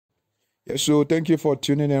Yeah, so thank you for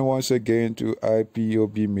tuning in once again to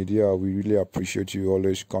IPOB Media. We really appreciate you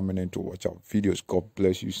always coming in to watch our videos. God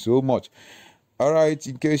bless you so much. All right,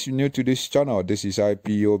 in case you're new to this channel, this is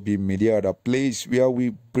IPOB Media, the place where we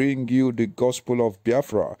bring you the gospel of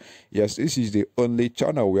Biafra. Yes, this is the only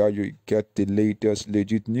channel where you get the latest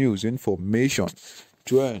legit news, information,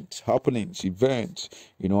 trends, happenings, events,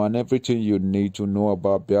 and everything you need to know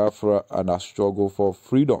about Biafra and our struggle for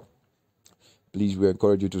freedom. Please, we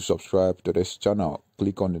encourage you to subscribe to this channel.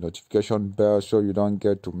 Click on the notification bell so you don't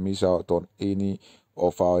get to miss out on any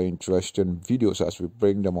of our interesting videos as we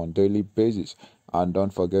bring them on daily basis. And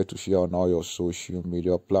don't forget to share on all your social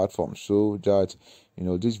media platforms so that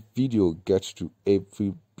this video gets to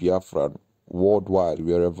every Biafran worldwide,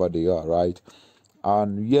 wherever they are, right?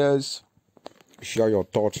 And yes, share your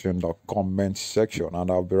thoughts in the comment section and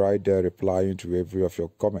I'll be right there replying to every of your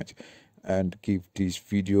comments. And give this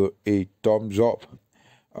video a thumbs up.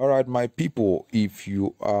 All right, my people, if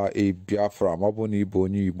you are a Biafra, I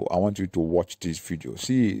want you to watch this video.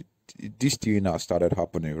 See, this thing has started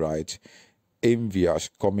happening, right? Envy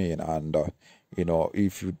has come in, and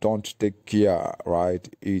if you don't take care, right,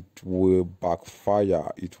 it will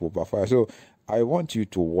backfire. So I want you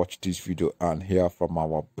to watch this video and hear from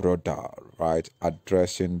our brother, right,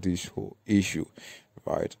 addressing this whole issue,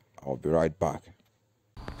 right? I'll be right back.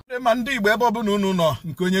 Ma ndị Igbo ebe ọbụla unu nọ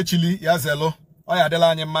nke onye chili ya zelu ọ ya adịla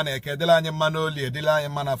anyị mma na eke, dịla anyị mma n'oli, dịla anyị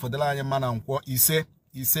mma na afọ, dịla anyị mma na nkwọ. Ise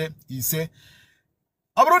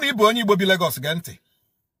ọ bụrụ na ị bụ onye Igbo bi Lagos gee ntị,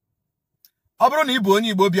 ọ bụrụ na ị bụ onye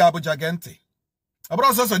Igbo bi Abuja gee ntị, ọ bụrụ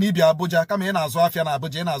ọsọsọ na ị bi Abuja kama ị na-azụ afịa na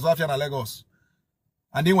Abuja, ị na-azụ afịa na Lagos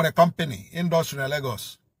and ị nwere company industry na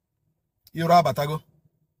Lagos, iro abatago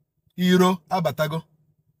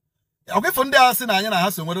ọkwefu ndị a sị na anyị na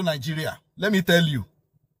ha so nwere Nigeria. Let me tell you,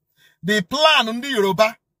 the plan on the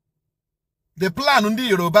Yoruba,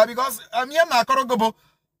 because I'm here na Korogobo,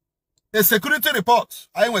 a security report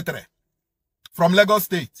I went from Lagos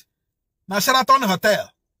State. Na Sheraton Hotel.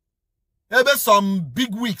 Ebe some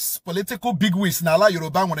big weeks, political big weeks, na la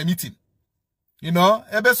Yoruba want a meeting.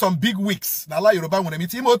 Ebe some big weeks, na la Yoruba want a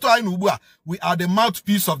meeting. We are the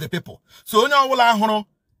mouthpiece of the people. So onya wala hono,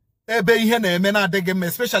 ebe ihe na eme na adegem,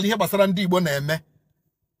 especially here basara ndi Igbo na eme.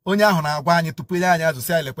 Onye ahụ na-agwa anyị tupu ile anyị azụ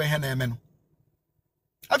si anyị lekwa ihe na-emenụ.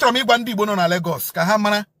 Achọrọ m ịgwa ndị Igbo nọ na Lagos ka ha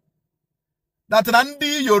mara that na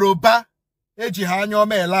ndị Yoruba eji ha anya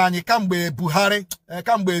ọma ele anyị kamgbe Buhari,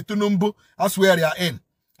 kamgbe Tinubu swear ya in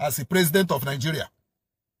as the president of Nigeria.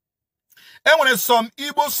 Enwere some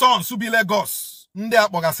Igbo sons bi Lagos ndị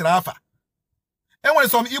akpọgasịrị afa. Enwere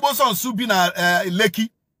some Igbo sons bi na Lekki,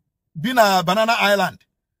 bi na Banana Island,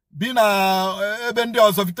 bi na ebe ndị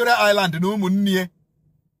ọzọ Victoria Island na ụmụnne.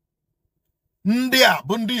 Ndị a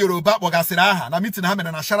bụ ndị Yoruba kpọgasịrị aha na meeting ha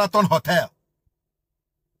mere na Sheraton Hotel.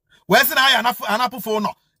 Wee sị na ya anapụfụ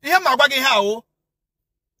ụlọ. Ihe m na-agwa gị ihe ahụ,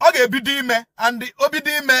 ọ ga-ebido ime, and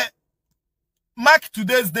obido ime mark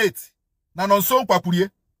today's date na nonso nkwakwurie.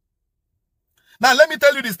 Now let me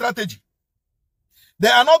tell you the strategy. They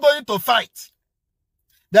are not going to fight.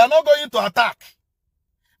 They are not going to attack.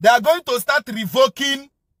 They are going to start revoking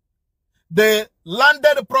the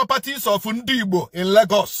landed properties of ndị Igbo in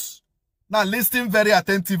Lagos. Now listen very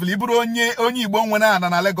attentively. Iburu onye Igbo nwere ana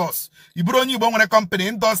na Lagos. Iburu onye Igbo nwere company,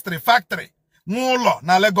 industry, factory, n'ụlọ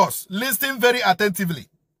na Lagos. Listen very attentively.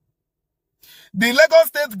 The Lagos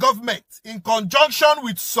state government, in conjunction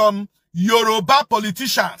with some Yoruba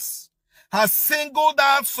politicians, has singled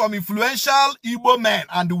out some influential Igbo men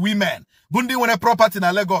and women, bundi nwere property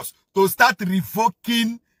na Lagos, to start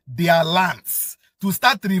revoking their lands, to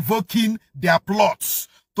start revoking their plots,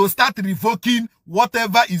 to start revoking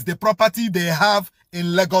whatever is the property they have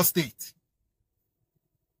in Lagos State.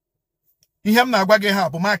 Ihem na agwa gị ha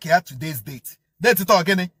bụ mark ya today's date. Date ito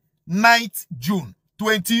again, 9th June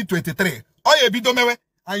 2023. Oye bido mewe,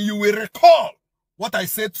 and you will recall what I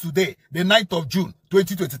said today, the 9th of June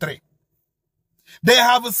 2023. They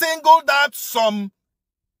have singled out some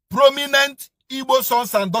prominent Igbo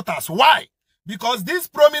sons and daughters. Why? Because these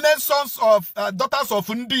prominent sons of daughters of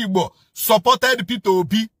Ndi Igbo supported Peter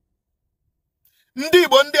Obi. Ndi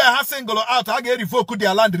Igbo ndị ha single out, ha ga-revoke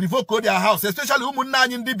their land, revoke their house, especially ụmụnne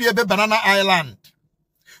anyị ndị bi ebe Banana Island,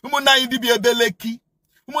 ụmụnne anyị ndị bi ebe Lekki,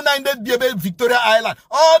 ụmụnne anyị ndị bi ebe Victoria Island.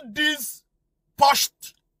 All these posh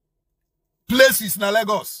places na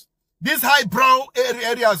Lagos, these highbrow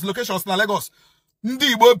areas, locations na Lagos,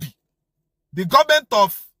 Ndi Igbo bi. The government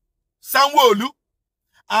of Sanwo-Olu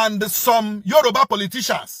and some Yoruba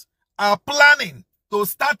politicians are planning to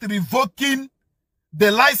start revoking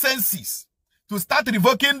the licenses, to start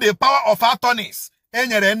revoking the power of attorneys.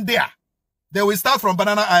 They will start from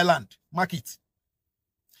Banana Island. Mark it.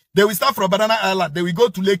 They will start from Banana Island. They will go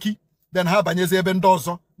to Lekki. Then have Banyeze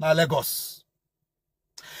Bendozo na Lagos.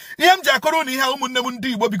 Iem jakoro ni ha umunne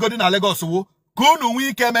mundi Igbo bigodi na Lagos wo. Kunu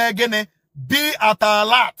wike me gene. Be at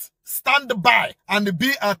alert. Stand by and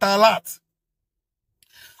be at alert.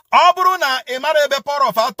 Aburu na emara ebe power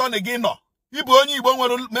of attorney gị nọ. Ibu onye Igbo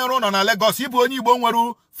nwere merụ nọ na Lagos. Ibu onye Igbo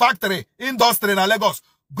nwere factory, industry na Lagos.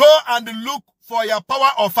 Go and look for your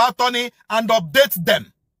power of attorney and update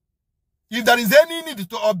them. If there is any need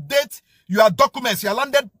to update your documents, your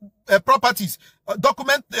landed properties,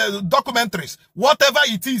 documentaries, whatever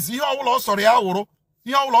it is, you will sorry or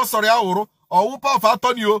power of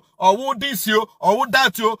attorney, or this you, or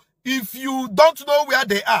that you. If you don't know where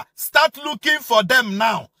they are, start looking for them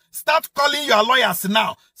now. Start calling your lawyers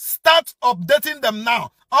now. Start updating them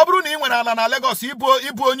now. Lagos,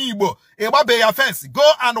 Igbo, fence.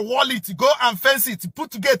 Go and wall it. Go and fence it.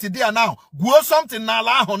 Put gate there now. Go something now.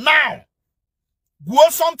 Go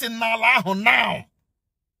something now.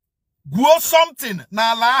 Go something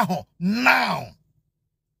now.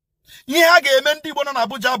 Ihe ga-eme ndị Igbo nọ na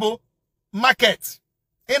Abuja bụ market.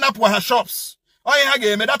 Ịnapụ ha shops.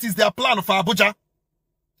 That is their plan for Abuja.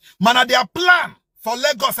 Mana their plan for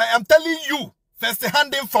Lagos, I am telling you,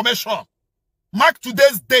 first-hand information. Mark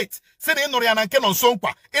today's date. Say the Inoriananke non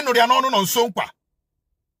sonkwa. Inorianono non sonkwa.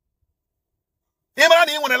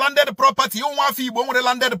 Imran when landed property, you want to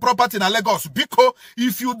landed property in Lagos. Because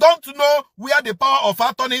if you don't know where the power of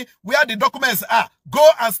attorney, where the documents are, go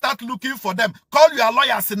and start looking for them. Call your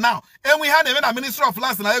lawyers now. And we have even a Ministry of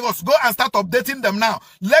Lands in Lagos. Go and start updating them now.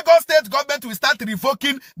 Lagos state government will start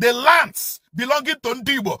revoking the lands belonging to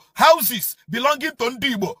Igbo, houses belonging to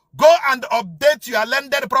Igbo. Go and update your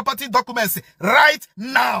landed property documents right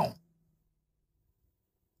now.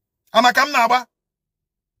 Amakam naba.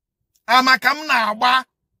 Amakam na agba.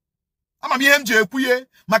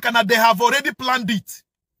 Makana they have already planned it.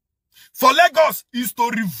 For Lagos is to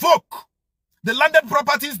revoke the landed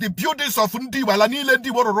properties, the buildings of Ndiwa, Lanile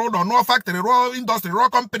Ndiwa Road or no factory, raw industry, raw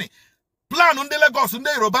company. Plan unde Lagos, unde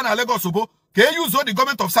Yoruba na Lagos obo. Can use all the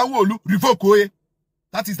government of Sanwo-Olu revoke oye.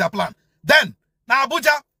 That is their plan. Then now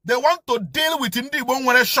Abuja, they want to deal with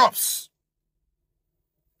Ndiwa shops.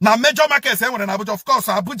 Now major markets in Abuja, of course,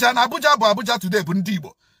 Abuja today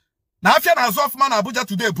Bundibo. Now, if you're a man Abuja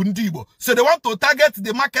today, Bundibo. So they want to target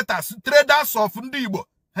the marketers, traders of Ndibo.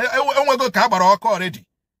 Already.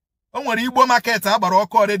 Igbo markets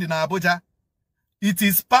already na Abuja. It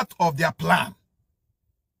is part of their plan.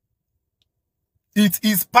 It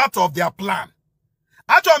is part of their plan.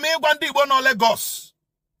 Actually, Igbo no Lagos.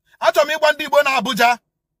 Actually, Igbo na Abuja.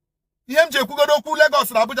 IMJ kugodoku Lagos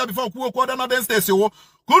na Abuja before kugo northern states.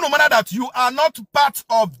 Kunu mana that you are not part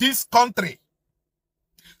of this country.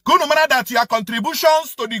 Kunu mana that your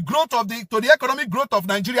contributions to the growth of the economic growth of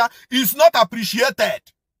Nigeria is not appreciated.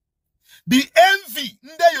 The envy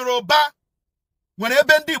nde Yoruba when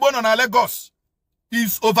Ebendi Igbo na Lagos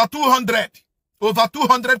is over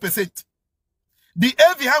 200%. The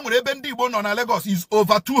envy when Ebendi Igbo na Lagos is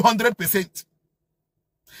over 200%.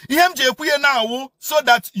 IMJ kuye now so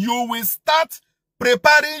that you will start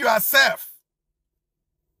preparing yourself.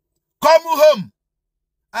 Come home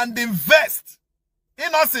and invest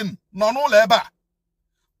in nothing, no labor.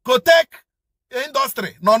 Go take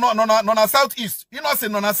industry, no southeast.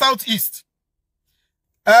 Innocent, no southeast.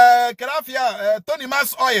 Kerafia, Tony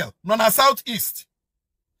Mass Oil, no southeast.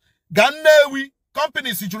 Ganewi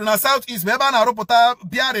companies you na southeast. Meba na robota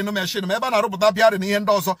biare no machine. Meba na robota biare ni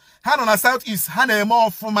endozo. Hano na southeast. Hane mo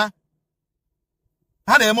fuma.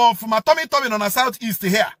 Tommy no na southeast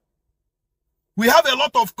here. We have a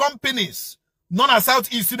lot of companies. No na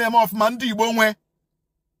southeast in of Mandi Bonwe.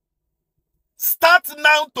 Start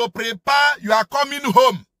now to prepare you are coming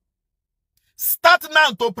home. Start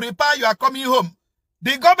now to prepare you are coming home.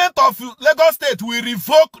 The government of Lagos State will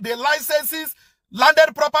revoke the licenses,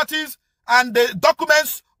 landed properties, and the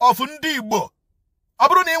documents of Ndibo.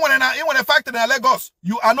 Abruni, when a factory in Lagos,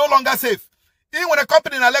 you are no longer safe. When a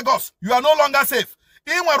company in Lagos, you are no longer safe.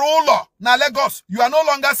 In ruler na Lagos, you are no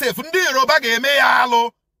longer safe. Ndi Yoruba ge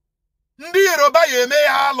halo. They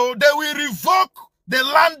will revoke the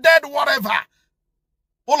landed whatever.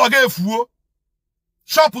 Olo ge fuo.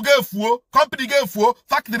 Shop ge fuo. Company ge fuo.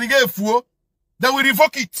 Factory ge fuo. They will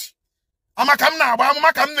revoke it. Amakam na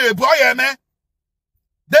ebu oyeme.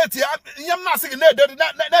 Date yam na sige ne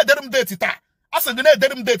derum date ta. Asa ne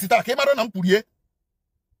derum date ta. Ke maro na mpurie.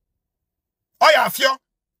 Oya afio.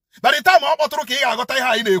 By the time I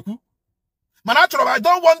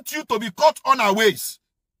don't want you to be caught unawares.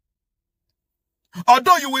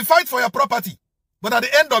 Although you will fight for your property, but at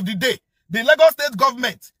the end of the day, the Lagos State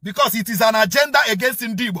government, because it is an agenda against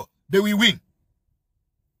Ndibo, they will win.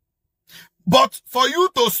 But for you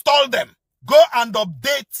to stall them, go and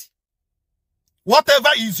update whatever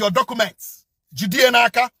is your documents.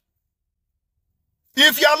 Jidienaka.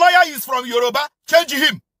 If your lawyer is from Yoruba, change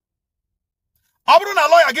him. Abruna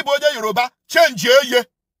lawyer giboje Yoruba, change ye.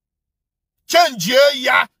 Change ye.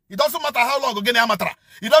 It doesn't matter how long again amatra.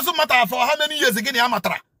 It doesn't matter for how many years again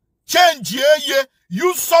amatra. Change ye.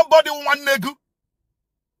 Use somebody one negu.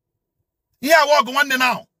 Here walk one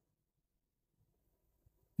now.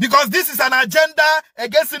 Because this is an agenda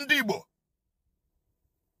against Igbo.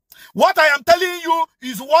 What I am telling you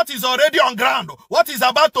is what is already on ground. What is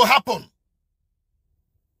about to happen.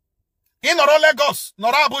 In Noro Lagos,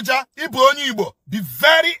 Noro Abuja, Igbo, be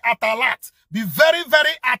very at alert. Be very, very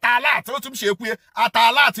at alert. At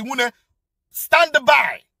alert. Stand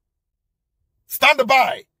by. Stand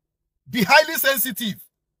by. Be highly sensitive.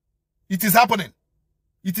 It is happening.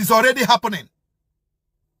 It is already happening.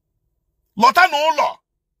 Lota no law.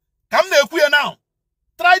 Come now.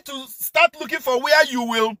 Try to start looking for where you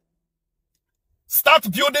will start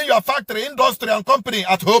building your factory, industry, and company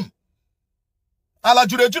at home. Ala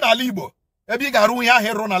Jurejun Alibo. Ebiga Ruya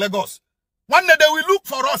Hero na Lagos. One day they will look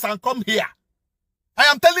for us and come here. I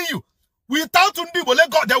am telling you, without Ndibo,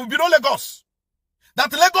 Lagos, there will be no Lagos.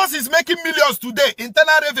 That Lagos is making millions today,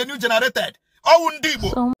 internal revenue generated. Oh,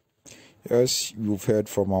 Ndibo. Yes, you've heard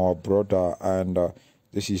from our brother, and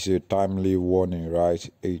this is a timely warning, right?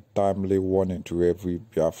 A timely warning to every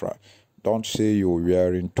Biafra. Don't say you're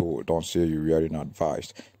wearing told. Don't say you're wearing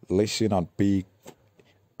advised. Listen and pay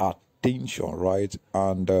attention, right?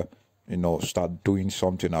 And, start doing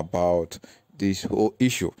something about this whole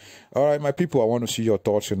issue. All right, my people, I want to see your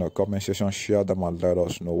thoughts in the comment section. Share them and let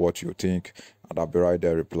us know what you think. And I'll be right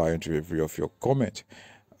there replying to every of your comments.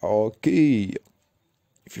 Okay.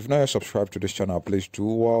 If you've not yet subscribed to this channel, please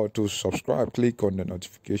do to subscribe. Click on the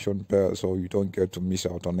notification bell so you don't get to miss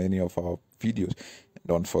out on any of our videos. And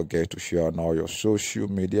don't forget to share on all your social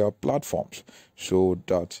media platforms so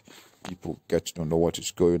that people get to know what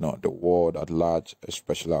is going on, the world at large,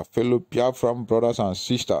 especially our fellow Biafran brothers and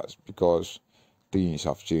sisters, because things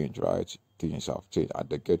have changed, right? Things have changed and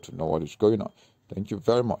they get to know what is going on. Thank you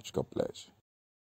very much. God bless.